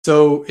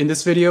So in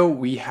this video,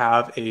 we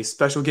have a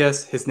special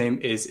guest. His name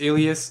is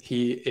iLyas.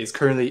 He is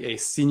currently a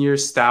senior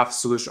staff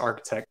solution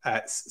architect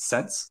at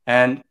Sense.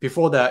 And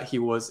before that, he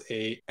was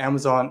a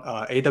Amazon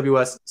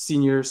AWS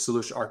senior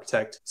solution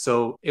architect.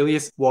 So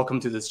iLyas, welcome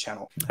to this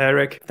channel.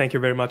 Eric, thank you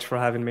very much for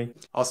having me.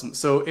 Awesome.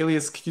 So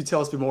iLyas, could you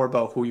tell us a bit more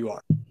about who you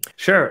are?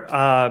 Sure.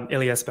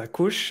 iLyas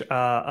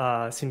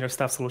Bakouch, Senior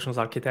Staff Solutions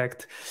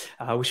Architect,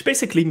 which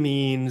basically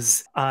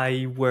means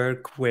I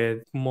work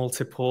with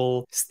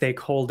multiple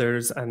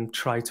stakeholders and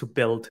try to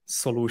build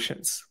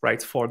solutions, right,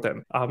 for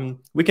them.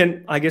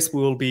 I guess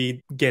we will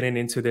be getting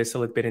into this a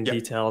little bit in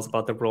details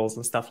about the roles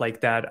and stuff like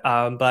that.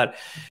 But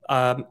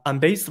I'm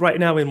based right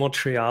now in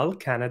Montreal,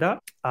 Canada.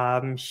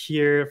 I'm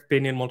here, I've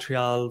been in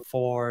Montreal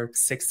for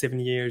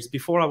 6-7 years.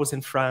 Before I was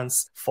in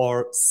France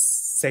for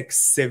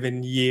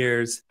 6-7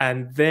 years,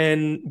 and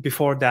then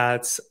before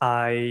that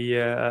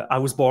I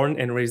was born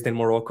and raised in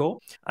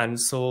Morocco, and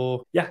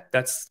so yeah,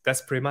 that's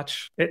pretty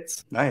much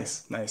it.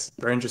 Nice,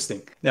 very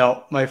interesting.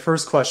 Now, my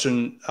first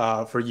question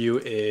for you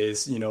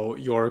is,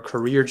 your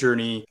career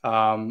journey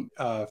from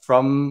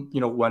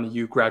when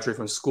you graduate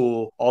from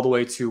school all the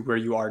way to where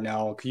you are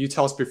now. Could you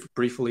tell us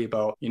briefly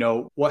about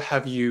what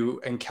have you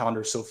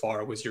encountered so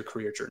far with your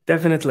career journey?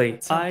 Definitely.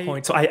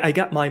 I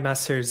got my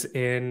master's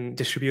in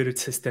distributed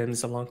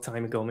systems a long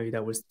time ago. Maybe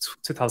that was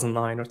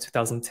 2009 or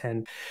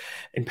 2010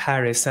 in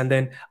Paris. And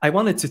then I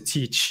wanted to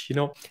teach,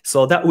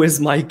 so that was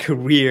my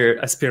career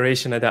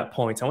aspiration at that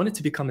point. I wanted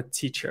to become a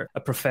teacher,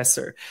 a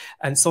professor.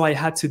 And so I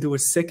had to do a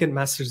second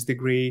master's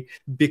degree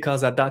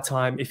because at that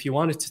time, if you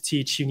wanted to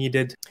teach, you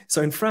needed,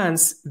 so in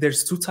France,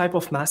 there's two types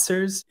of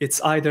masters. It's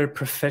either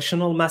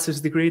professional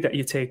master's degree that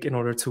you take in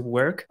order to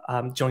work,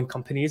 join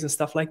companies and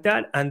stuff like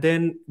that. And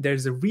then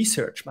there's a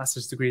research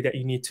master's degree that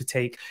you need to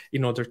take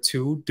in order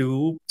to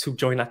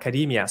join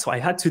academia. So I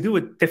had to do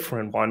a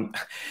different one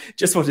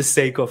just for the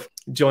sake of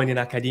joining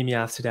academia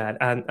after that.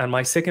 And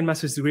my second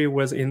master's degree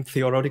was in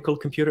theoretical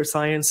computer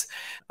science.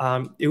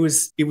 It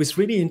was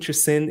really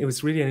interesting. It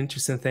was really an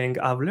interesting thing.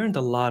 I've learned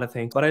a lot of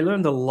things, but I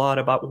learned a lot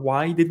about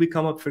why did we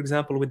come up, for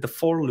example, with the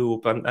for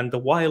loop and the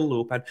while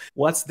loop, and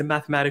what's the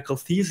mathematical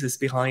thesis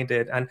behind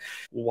it, and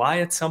why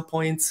at some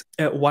point,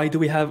 why do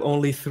we have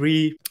only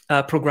three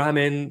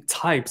programming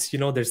types?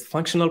 There's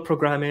functional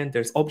programming,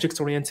 there's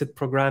object-oriented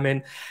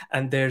programming,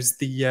 and there's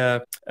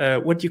the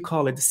what do you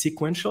call it? The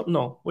sequential?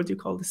 No, what do you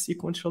call the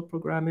sequential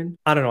programming?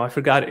 I don't know. I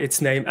forgot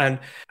its name.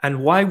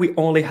 And why we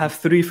only have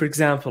three, for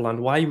example, and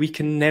why we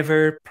can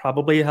never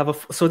probably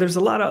have so there's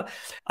a lot of,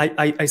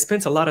 I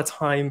spent a lot of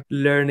time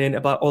learning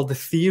about all the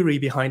theory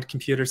behind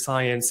computer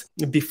science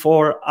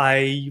before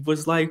I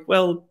was like,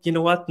 well, you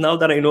know what? Now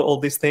that I know all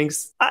these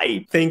things,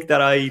 I think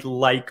that I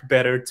like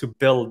better to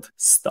build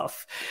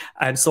stuff.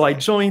 And so I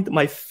joined,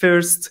 my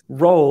first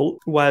role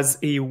was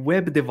a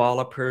web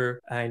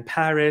developer in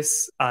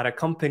Paris at a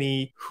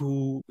company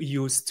who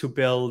used to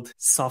build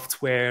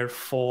software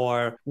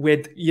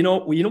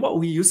what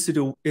we used to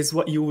do is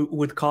what you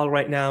would call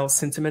right now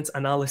sentiment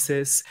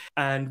analysis.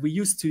 And we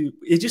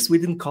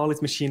didn't call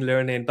it machine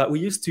learning, but we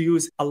used to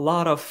use a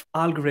lot of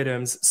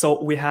algorithms.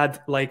 So we had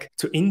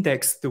to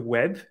index the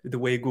web the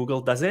way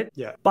Google does it.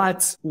 Yeah.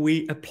 But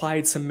we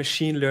applied some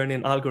machine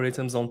learning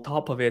algorithms on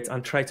top of it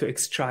and try to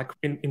extract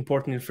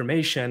important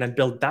information and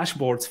build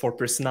dashboards for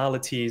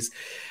personalities,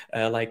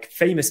 like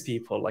famous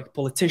people, like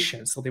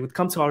politicians. So they would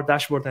come to our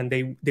dashboard and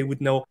they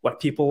would know what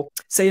people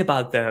say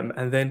about them,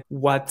 and then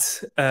what's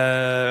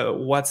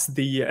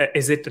the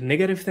is it a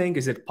negative thing,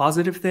 is it a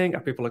positive thing, are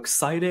people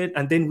excited?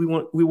 And then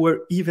we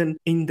were even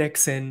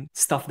indexing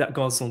stuff that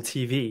goes on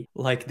TV,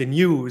 like the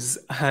news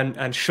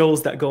and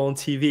shows that go on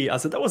TV.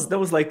 So that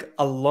was like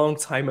a long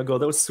time ago.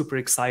 That was super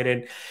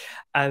exciting.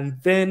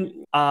 And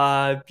then,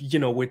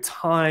 with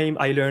time,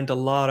 I learned a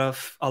lot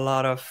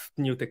of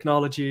new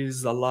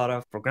technologies, a lot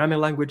of programming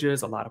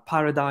languages, a lot of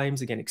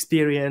paradigms, again,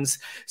 experience.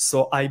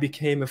 So I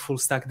became a full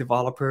stack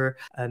developer.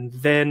 And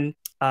then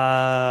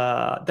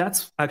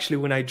that's actually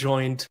when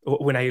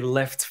I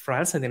left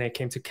France, and then I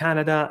came to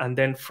Canada. And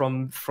then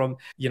from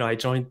I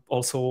joined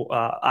also,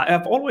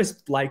 I've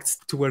always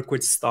liked to work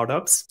with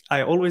startups.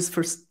 I always,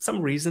 for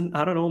some reason,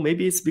 I don't know,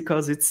 maybe it's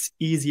because it's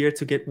easier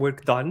to get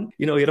work done.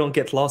 You don't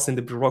get lost in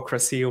the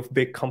bureaucracy of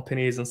big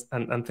companies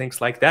and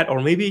things like that. Or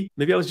maybe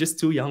I was just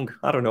too young.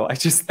 I don't know. I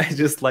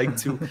just like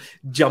to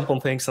jump on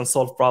things and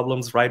solve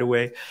problems right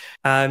away.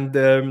 And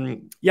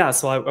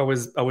so I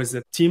was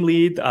a team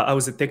lead. I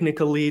was a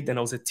technical lead, and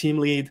I was a team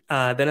lead.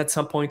 Then at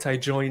some point I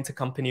joined a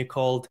company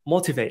called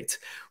Motivate,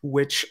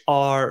 which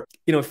are,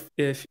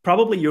 if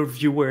probably your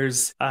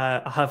viewers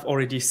have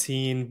already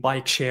seen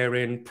bike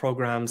sharing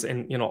programs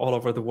in, all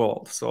over the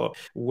world. So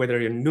whether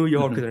you're in New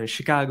York or in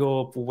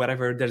Chicago,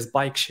 whatever, there's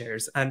bike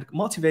shares. And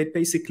Motivate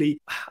basically,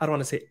 I don't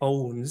want to say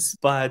owns,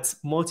 but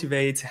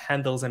Motivate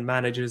handles and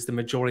manages the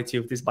majority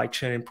of these bike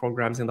sharing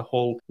programs in the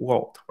whole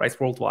world, right?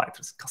 Worldwide.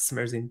 There's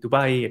customers in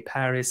Dubai, in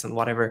Paris, and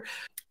whatever.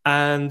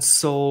 And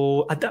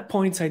so at that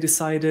point, I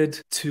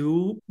decided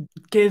to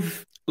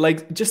give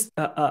just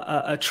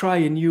try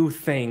a new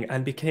thing,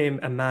 and became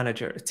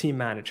a team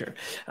manager.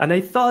 And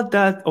I thought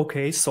that,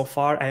 okay, so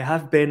far I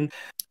have been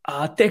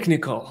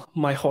Technical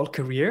my whole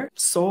career.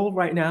 So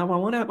right now I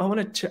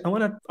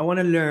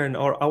wanna learn,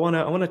 or I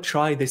wanna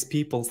try this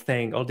people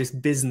thing or this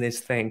business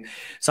thing.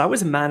 So I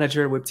was a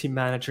manager, web team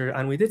manager,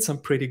 and we did some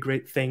pretty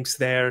great things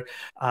there.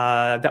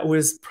 That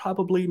was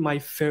probably my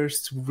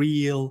first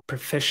real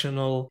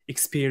professional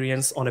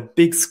experience on a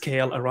big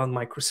scale around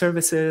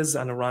microservices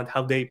and around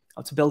how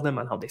to build them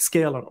and how they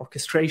scale and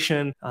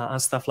orchestration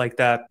and stuff like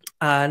that.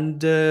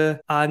 And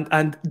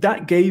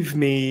that gave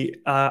me,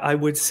 I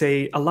would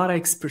say, a lot of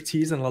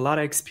expertise and a lot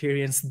of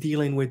experience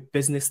dealing with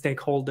business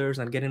stakeholders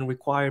and getting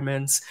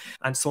requirements.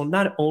 And so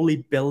not only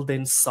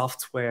building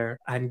software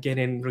and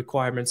getting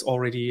requirements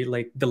already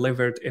like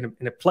delivered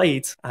in a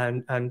plate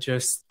and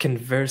just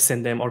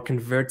conversing them or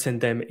converting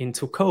them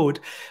into code,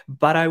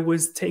 but I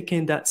was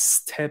taking that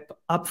step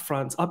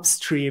upfront,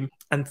 upstream,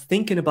 and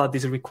thinking about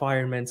these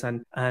requirements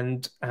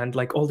and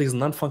like all these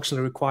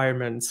non-functional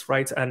requirements,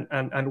 right?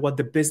 And what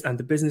the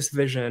business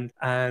vision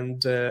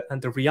and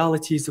the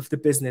realities of the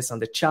business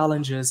and the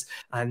challenges,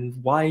 and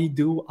why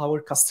do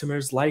our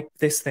customers like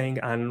this thing,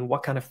 and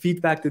what kind of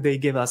feedback do they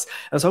give us?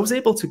 And so I was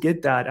able to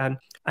get that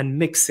and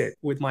mix it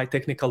with my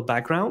technical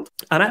background.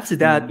 And after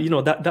that,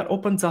 that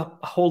opens up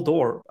a whole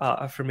door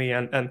for me.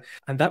 And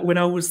that when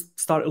I was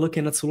started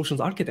looking at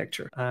solutions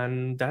architecture,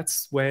 and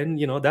that's when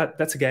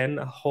that's again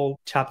a whole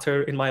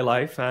chapter in my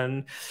life,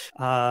 and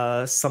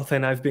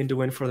something I've been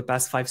doing for the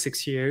past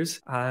 5-6 years,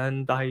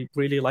 and I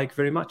really like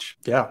very much.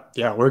 Yeah,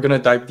 we're gonna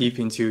dive deep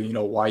into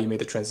why you made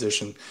the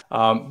transition.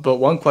 But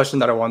one question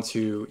that I want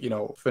to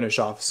finish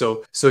off.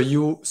 So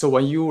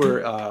when you were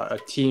a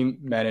team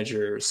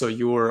manager, so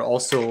you were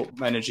also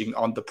managing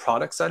on the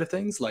product side of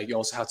things, like you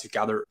also had to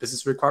gather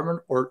business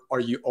requirement, or are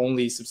you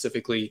only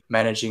specifically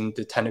managing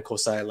the technical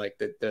side, like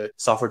the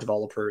software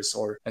developers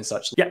or and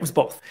such? Yeah, it was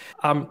both.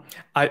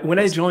 When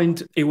I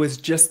joined, it was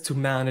just to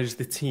manage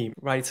the team,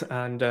 right?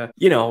 And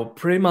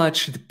pretty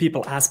much the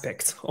people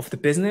aspect of the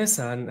business,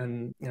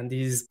 and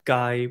these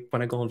guy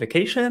want to go on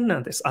vacation,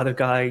 and this other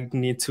guy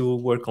need to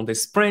work on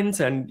this sprint,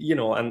 and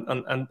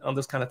and on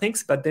those kind of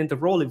things. But then the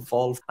role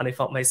evolved, and I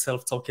found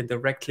myself talking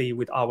directly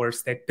with our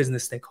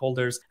business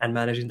stakeholders and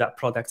managing that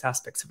product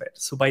aspects of it.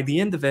 So by the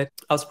end of it,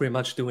 I was pretty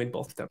much doing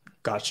both of them.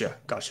 Gotcha.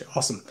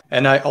 Awesome.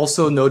 And I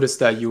also noticed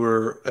that you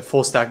were a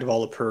full stack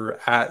developer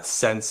at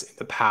Sense in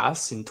the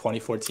past in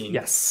 2014.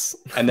 Yes.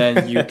 And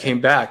then you came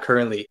back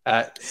currently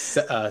at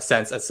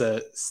Sense as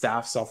a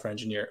staff software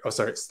engineer. Oh,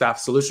 sorry, staff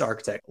solution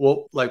architect.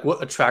 Well, like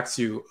what attracts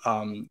you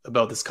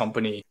about this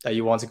company that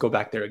you want to go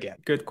back there again?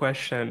 Good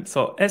question.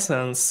 So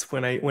Essence,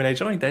 when I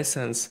joined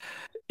Essence,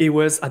 it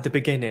was at the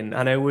beginning,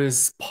 and I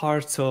was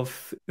part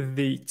of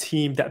the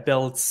team that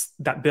built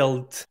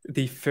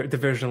the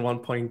version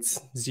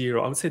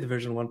 1.0. I would say the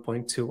version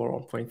 1.2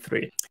 or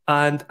 1.3.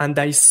 And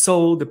I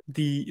saw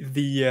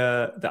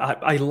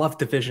I loved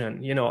the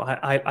vision.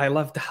 I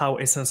loved how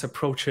Essence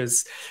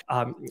approaches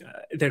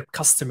their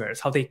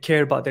customers, how they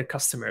care about their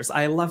customers.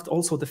 I loved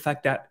also the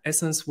fact that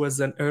Essence was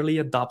an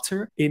early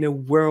adopter in a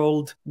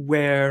world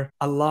where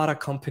a lot of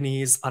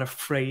companies are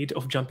afraid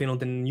of jumping on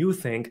the new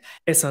thing.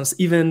 Essence,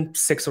 even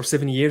 6 or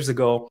 7 years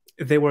ago,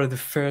 they were the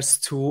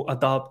first to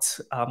adopt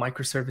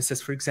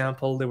microservices, for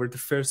example. They were the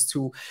first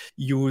to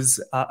use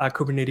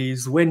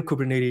Kubernetes when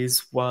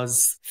Kubernetes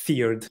was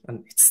feared,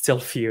 and it's still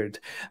feared.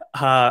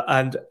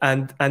 And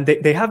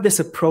they have this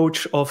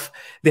approach of,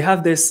 they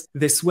have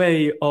this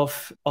way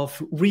of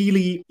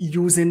really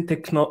using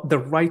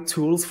the right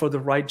tools for the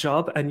right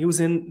job, and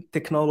using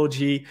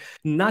technology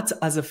not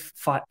as a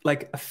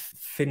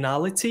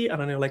finality. I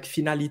don't know, like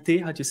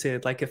finalité, how do you say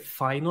it? Like a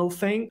final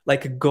thing,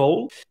 like a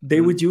goal. They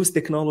would use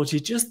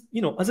technology just,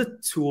 as a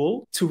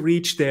tool to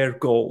reach their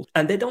goal.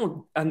 And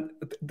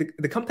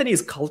the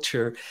company's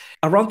culture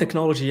around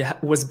technology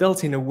was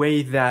built in a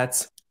way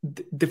that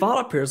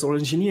developers or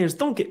engineers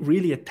don't get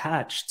really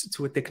attached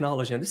to a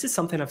technology. And this is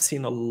something I've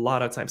seen a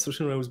lot of times,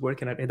 especially when I was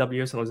working at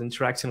AWS and I was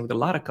interacting with a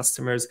lot of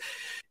customers.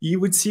 You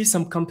would see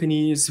some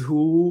companies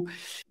who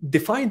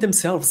define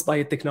themselves by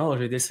a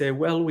technology. They say,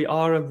 well, we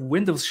are a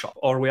Windows shop,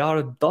 or we are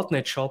a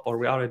 .NET shop, or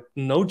we are a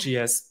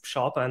Node.js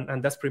shop,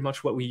 and that's pretty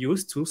much what we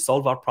use to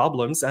solve our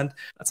problems. And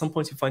at some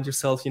point you find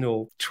yourself,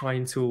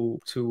 trying to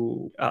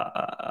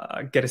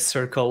get a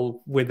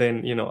circle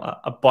within,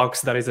 a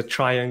box that is a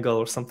triangle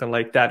or something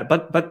like that.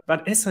 But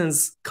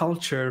Essence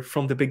culture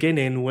from the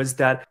beginning was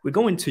that we're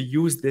going to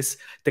use this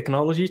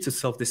technology to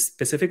solve this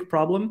specific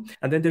problem,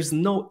 and then there's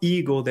no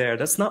ego there.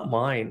 That's not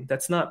mine.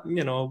 That's not,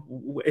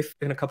 if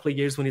in a couple of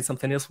years we need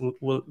something else,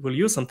 we'll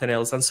use something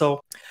else. And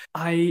so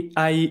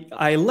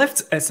I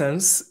left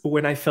Essence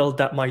when I felt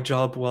that my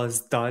job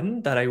was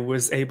done, that I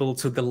was able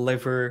to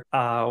deliver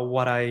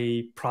what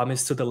I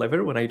promised to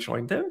deliver when I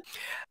joined them.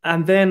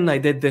 And then I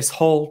did this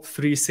whole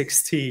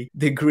 360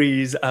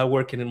 degrees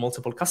working in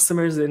multiple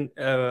customers in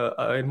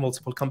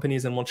multiple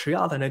companies in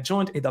Montreal, and I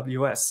joined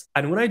AWS.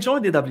 And when I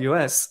joined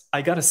AWS,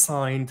 I got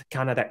assigned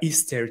Canada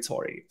East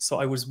territory. So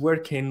I was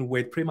working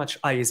with pretty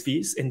much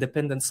ISVs,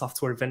 independent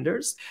software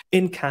vendors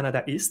in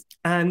Canada East,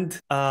 and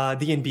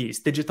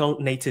DNBs, digital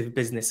native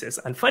businesses.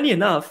 And funny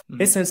enough,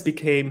 Essence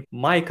became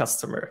my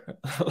customer.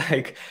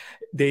 Like,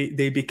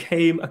 they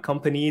became a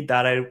company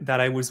that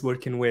I was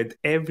working with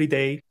every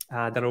day,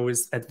 that I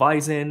was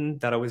advising,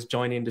 that I was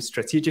joining the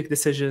strategic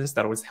decisions,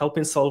 that I was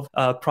helping solve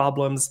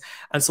problems.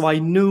 And so I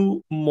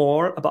knew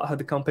more about how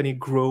the company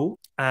grew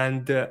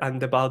and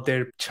about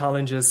their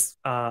challenges,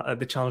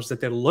 the challenge that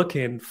they're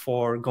looking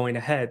for going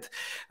ahead.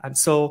 And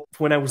so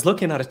when I was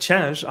looking at a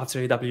change after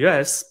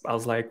AWS, I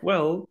was like,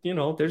 well,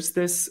 there's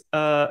this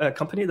a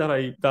company that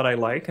I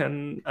like,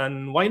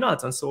 and why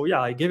not? And so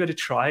yeah, I gave it a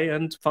try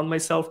and found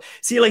myself.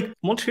 See, like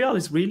Montreal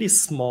is really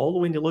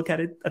small when you look at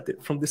it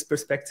from this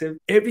perspective.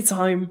 Every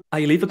time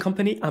I leave a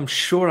company, I'm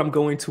sure I'm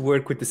going to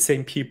work with the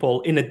same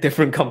people in a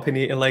different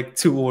company in like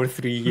 2 or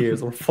 3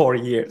 years or 4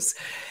 years.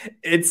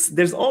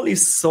 There's only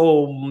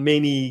so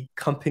many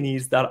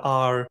companies that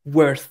are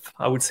worth,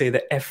 I would say,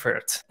 the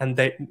effort, and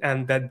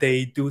that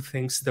they do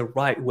things the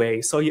right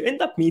way. So you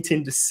end up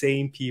meeting the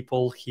same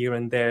people here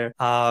and there,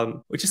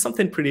 which is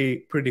something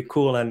pretty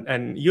cool.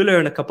 And you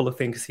learn a couple of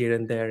things here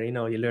and there.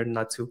 You learn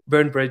not to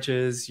burn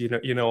bridges.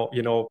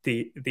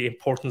 The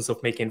importance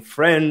of making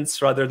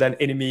friends rather than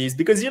enemies,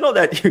 because you know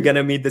that you're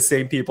gonna meet the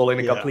same people in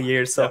a couple of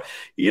years. So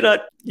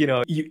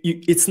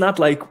it's not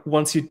like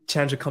once you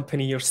change a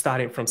company, you're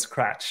starting from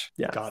scratch.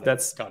 Yeah, got it.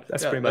 That's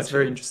pretty much. That's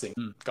very interesting.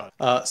 Got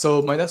it.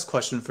 So my next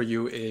question for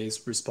you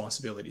is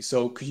responsibility.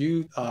 So could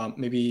you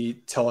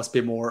maybe tell us a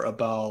bit more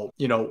about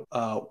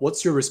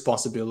what's your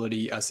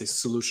responsibility as a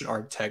solution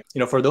architect?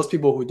 For those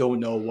people who don't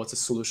know what's a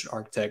solution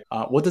architect,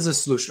 what does a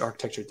solution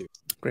architecture do?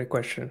 Great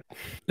question.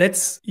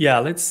 Let's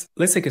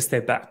take a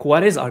step back.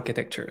 What is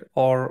architecture,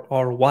 or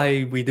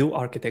why we do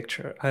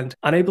architecture? And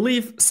I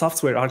believe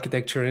software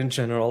architecture in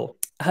general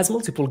has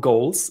multiple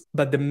goals,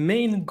 but the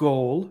main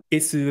goal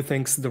is to do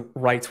things the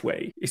right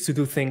way, is to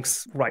do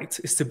things right,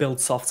 is to build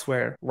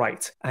software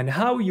right. And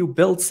how you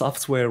build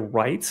software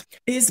right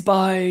is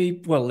by,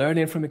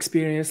 learning from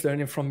experience,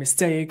 learning from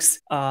mistakes,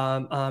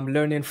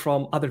 learning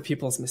from other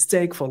people's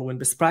mistakes, following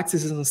best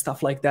practices and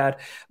stuff like that.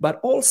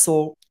 But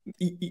also,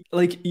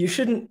 you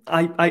shouldn't,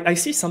 I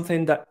see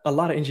something that a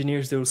lot of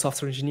engineers do,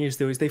 software engineers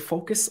do, is they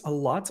focus a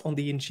lot on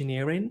the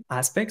engineering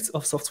aspects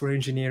of software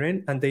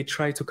engineering, and they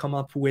try to come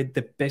up with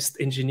the best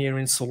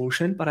engineering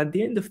solution. But at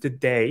the end of the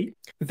day,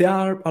 there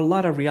are a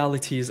lot of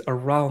realities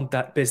around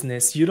that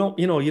business. You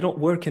don't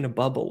work in a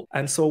bubble.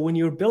 And so when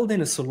you're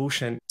building a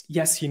solution,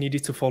 yes, you need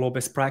it to follow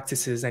best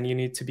practices, and you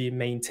need to be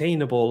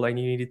maintainable, and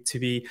you need it to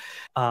be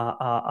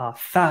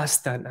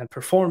fast and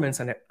performance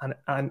and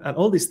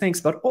all these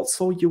things. But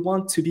also you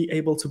want to be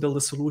able to build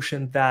a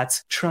solution that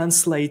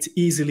translates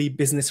easily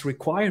business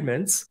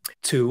requirements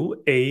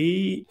to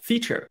a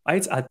feature,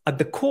 right? At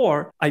the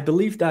core, I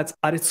believe that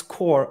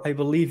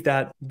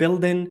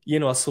building,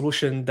 a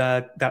solution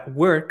that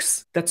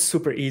works, that's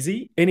super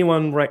easy.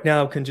 Anyone right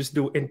now can just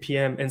do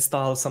npm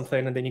install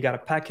something, and then you got a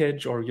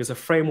package or use a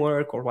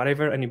framework or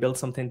whatever, and you build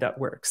something that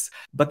works.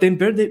 But then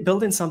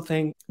building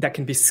something that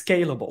can be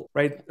scalable,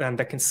 right? And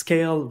that can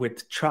scale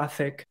with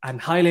traffic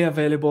and highly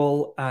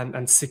available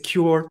and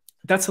secure,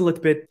 that's a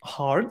little bit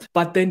hard.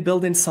 But then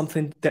building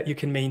something that you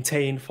can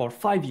maintain for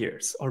 5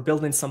 years, or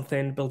building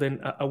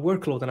a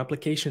workload, an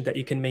application that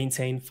you can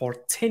maintain for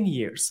 10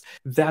 years,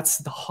 that's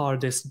the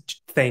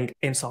hardest thing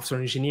in software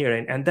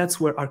engineering. And that's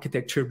where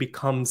architecture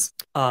becomes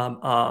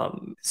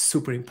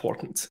super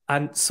important.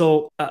 And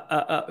so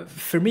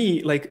for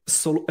me,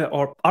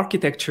 or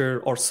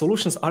architecture or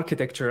solutions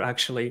architecture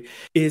actually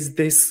is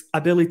this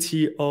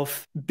ability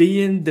of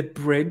being the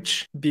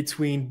bridge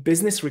between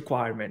business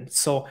requirements.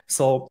 So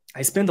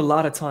I spend a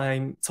lot of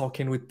time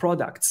talking with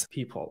products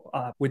people,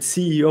 with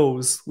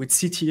CEOs, with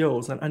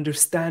CTOs, and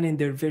understanding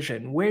their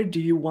vision. Where do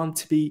you want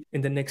to be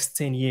in the next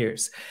 10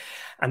 years?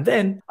 And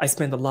then I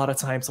spend a lot of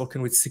time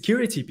talking with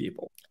security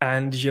people.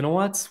 And you know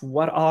what?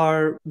 What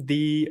are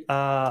the,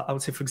 I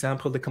would say, for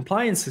example, the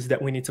compliances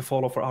that we need to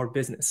follow for our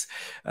business?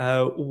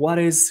 What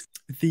is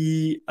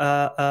the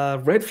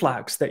red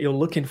flags that you're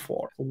looking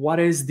for? What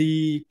is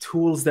the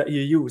tools that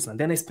you use? And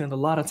then I spend a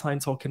lot of time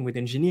talking with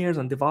engineers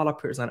and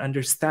developers and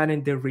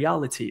understanding their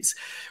realities.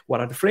 What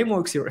are the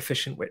frameworks you're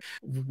efficient with?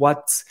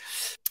 What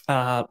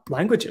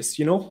languages,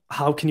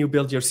 how can you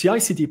build your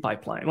CI/CD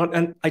pipeline?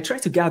 And I try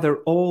to gather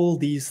all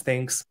these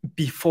things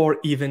before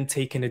even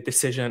taking a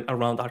decision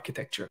around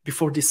architecture,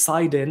 before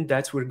deciding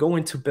that we're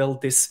going to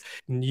build this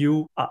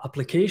new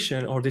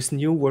application or this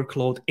new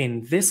workload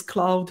in this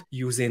cloud,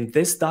 using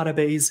this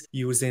database,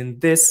 using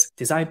this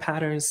design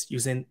patterns,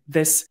 using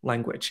this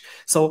language.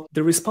 So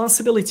the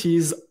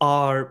responsibilities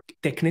are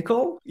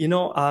technical,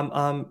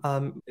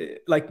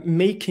 like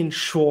making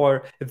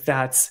sure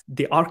that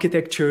the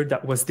architecture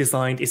that was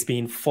designed is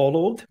being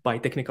followed by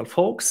technical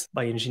folks,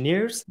 by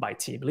engineers, by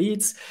team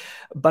leads,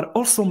 but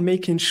also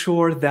making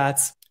sure that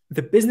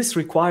the business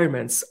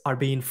requirements are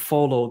being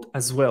followed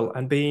as well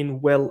and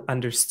being well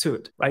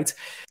understood, right?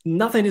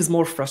 Nothing is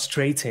more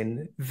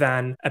frustrating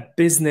than a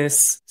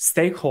business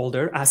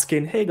stakeholder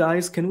asking, hey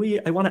guys,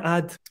 I want to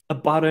add a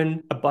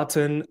button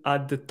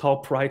at the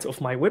top right of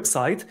my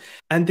website.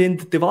 And then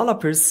the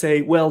developers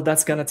say, well,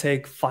 that's going to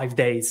take 5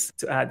 days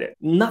to add it.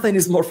 Nothing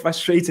is more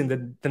frustrating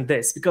than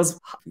this, because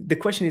the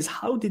question is,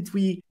 how did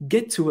we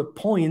get to a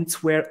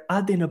point where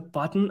adding a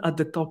button at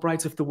the top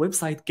right of the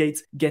website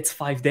gets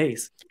 5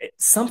 days?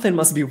 Something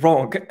must be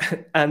wrong.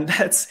 And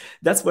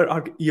that's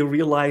where you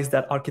realize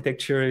that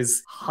architecture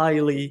is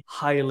highly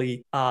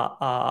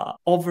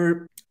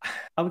over.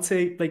 I would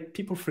say, like,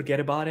 people forget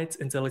about it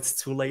until it's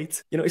too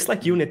late. It's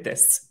like unit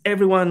tests.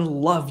 Everyone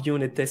loves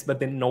unit tests, but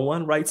then no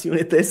one writes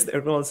unit tests.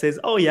 Everyone says,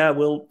 oh yeah,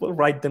 we'll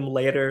write them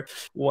later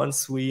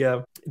once we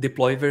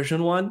deploy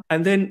version 1.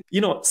 And then,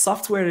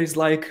 software is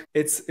like,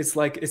 it's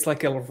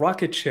like a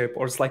rocket ship,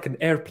 or it's like an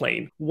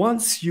airplane.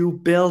 Once you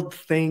build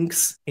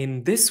things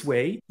in this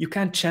way, you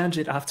can't change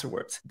it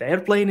afterwards. The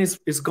airplane is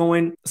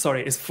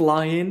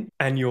flying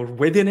and you're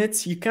within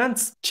it. You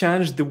can't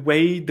change the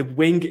way the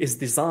wing is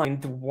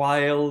designed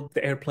while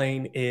the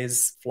airplane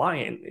is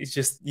flying.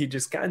 You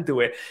just can't do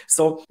it.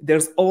 So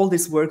there's all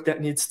this work that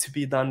needs to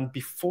be done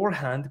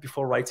beforehand,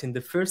 before writing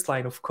the first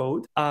line of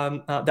code,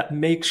 that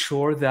makes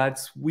sure that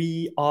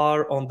we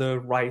are on the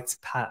right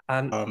path.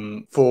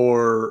 And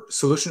for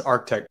solution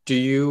architect, do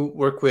you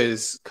work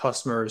with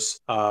customers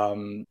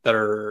that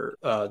are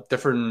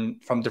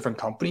different from different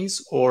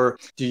companies, or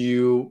do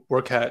you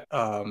work at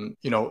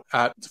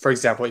for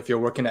example, if you're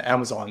working at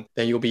Amazon,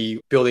 then you'll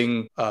be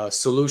building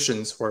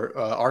solutions for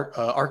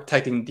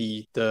architecting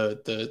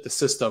the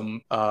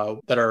system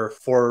that are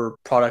for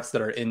products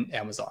that are in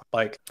Amazon?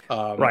 Like,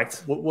 right.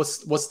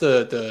 What's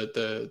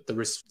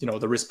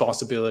the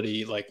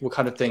responsibility? Like, what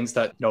kind of things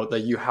that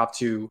that you have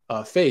to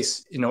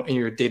face in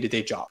your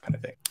day-to-day job, kind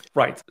of thing?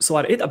 Right. So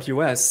at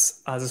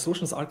AWS, as a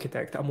solutions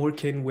architect, I'm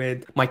working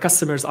with, my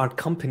customers are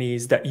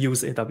companies that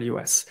use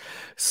AWS.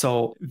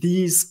 So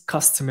these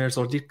customers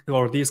or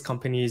these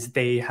companies,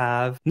 they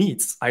have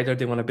needs. Either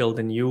they want to build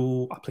a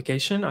new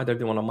application, either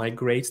they want to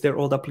migrate their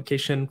old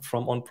application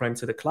from on-prem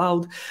to the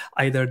cloud,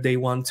 either they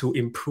want to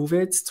improve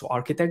it, to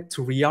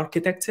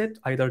re-architect it,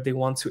 either they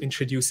want to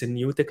introduce a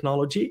new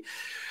technology.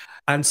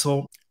 And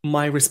so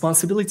my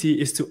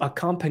responsibility is to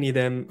accompany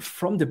them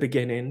from the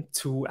beginning,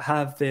 to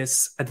have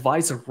this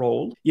advisor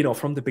role,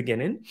 from the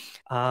beginning,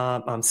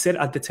 sit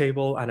at the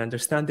table and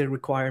understand their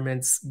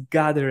requirements,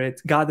 gather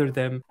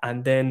them,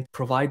 and then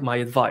provide my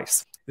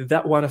advice.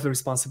 That one of the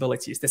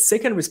responsibilities. The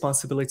second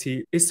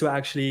responsibility is to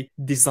actually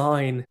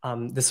design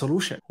the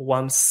solution.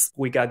 Once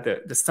we got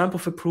the stamp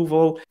of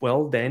approval,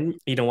 well, then,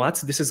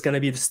 this is going to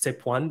be the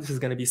step 1. This is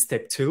going to be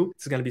step 2.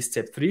 This is going to be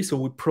step 3. So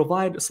we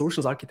provide,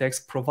 solutions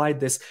architects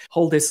provide this,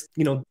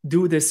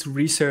 do this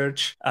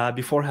research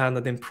beforehand,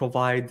 and then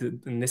provide the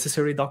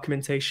necessary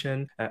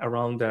documentation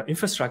around the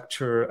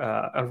infrastructure,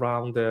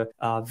 around the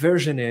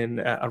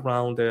versioning,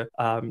 around the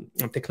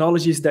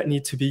technologies that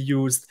need to be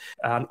used,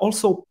 and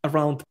also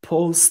around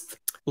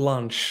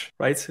post-launch,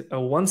 right?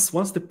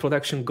 Once the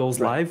production goes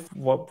live,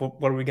 what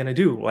are we going to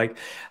do? Like,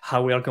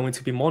 how we are going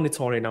to be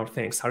monitoring our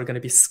things? How are we going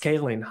to be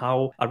scaling?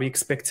 How are we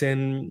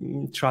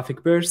expecting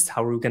traffic bursts?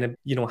 How are we going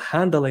to,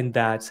 handling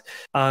that?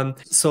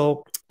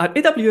 So at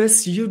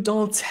AWS, you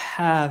don't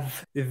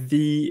have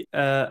the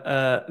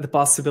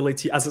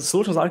possibility, as a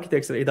solutions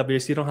architect at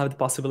AWS, you don't have the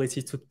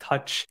possibility to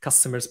touch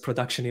customers'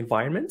 production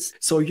environments.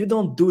 So you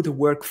don't do the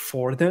work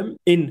for them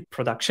in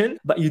production,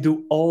 but you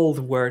do all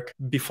the work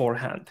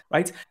beforehand,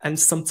 right? And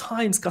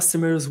sometimes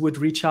customers would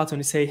reach out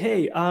and say,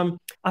 hey,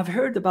 I've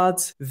heard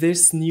about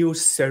this new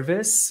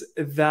service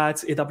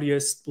that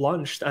AWS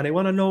launched, and I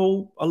want to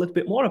know a little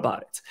bit more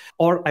about it.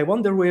 Or I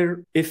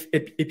wonder if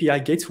API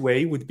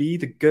Gateway would be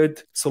the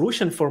good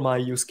solution for my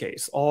use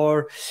case.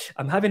 Or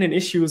I'm having an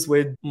issues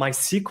with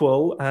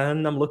MySQL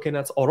and I'm looking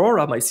at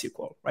Aurora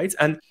MySQL, right?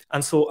 And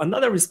so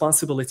another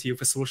responsibility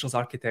of a solutions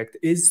architect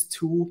is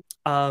to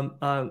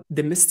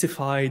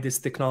demystify these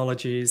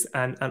technologies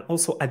and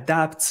also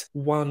adapt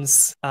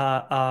one's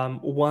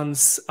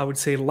I would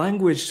say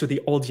language to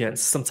the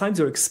audience. Sometimes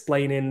you're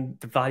explaining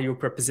the value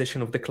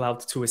proposition of the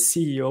cloud to a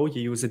CEO,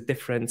 you use a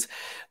different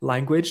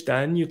language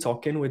than you're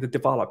talking with a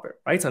developer,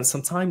 right? And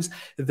sometimes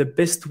the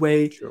best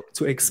way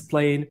to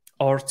explain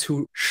or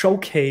to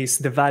showcase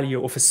the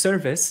value of a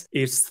service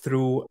is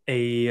through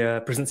a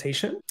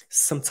presentation.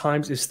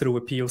 Sometimes it's through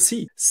a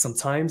POC.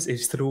 Sometimes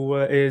it's through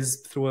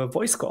a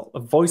voice call,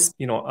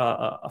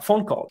 a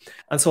phone call.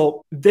 And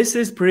so this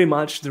is pretty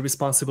much the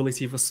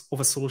responsibility of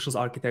a solutions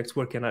architect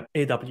working at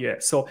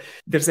AWS. So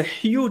there's a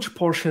huge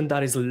portion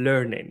that is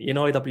learning.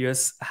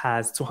 AWS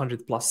has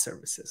 200 plus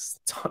services,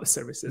 ton of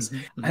services.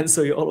 Mm-hmm. And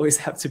so you always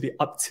have to be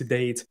up to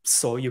date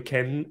so you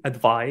can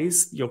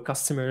advise your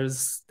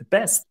customers the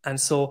best. And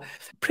so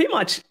pretty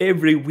much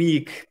every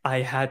week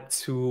I had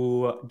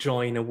to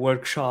join a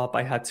workshop.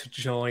 I had to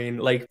join,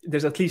 like,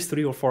 there's at least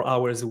 3 or 4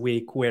 hours a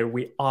week where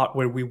we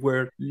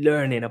were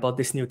learning about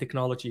these new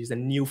technologies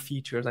and new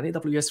features. And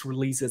AWS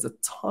releases a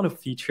ton of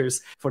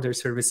features for their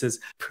services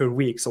per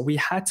week. So we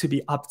had to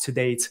be up to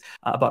date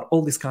about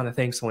all these kind of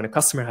things. So when a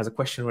customer has a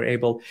question, we're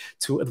able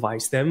to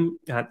advise them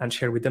and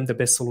share with them the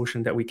best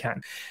solution that we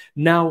can.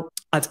 Now,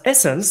 at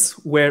Essence,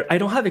 where I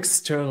don't have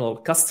external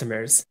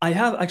customers, I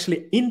have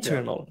actually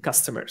internal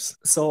customers.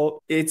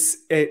 So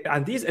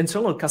and these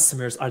internal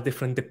customers are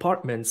different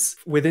departments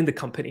within the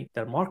company.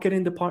 Their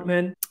marketing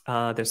department,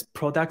 there's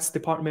products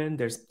department,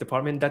 there's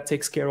department that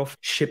takes care of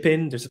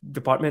shipping, there's a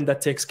department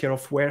that takes care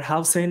of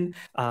warehousing,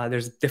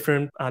 there's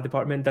different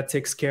department that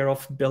takes care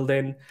of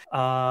building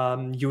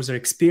user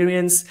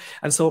experience.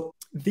 And so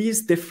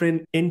these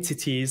different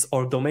entities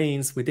or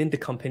domains within the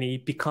company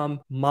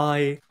become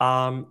my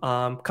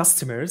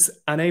customers,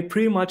 and I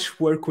pretty much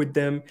work with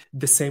them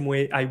the same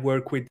way I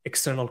work with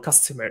external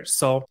customers.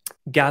 So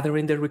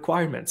gathering their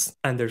requirements,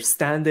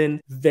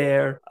 understanding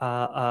their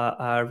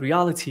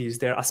realities,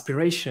 their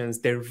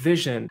aspirations, their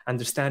vision,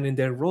 understanding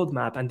their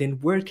roadmap, and then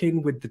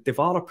working with the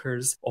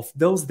developers of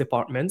those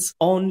departments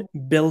on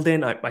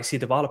building. I see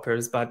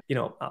developers, but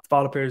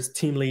developers,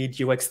 team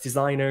lead, UX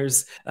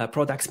designers,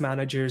 products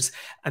managers,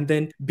 and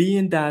then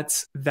being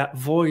that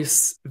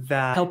voice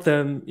that help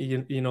them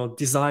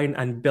design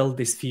and build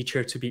this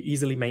feature to be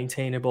easily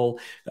maintainable,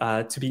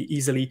 to be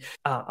easily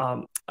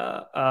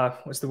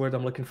what's the word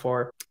I'm looking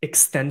for,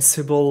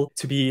 extensible,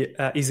 to be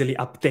easily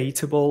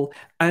updatable,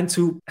 and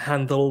to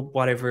handle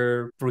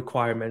whatever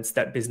requirements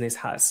that business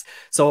has.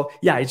 So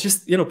yeah, it's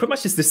just pretty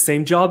much it's the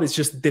same job, it's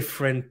just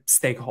different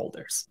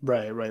stakeholders.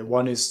 Right.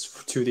 One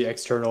is to the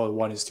external and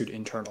one is to the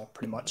internal,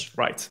 pretty much.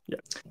 Right. Yeah.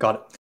 Got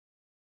it.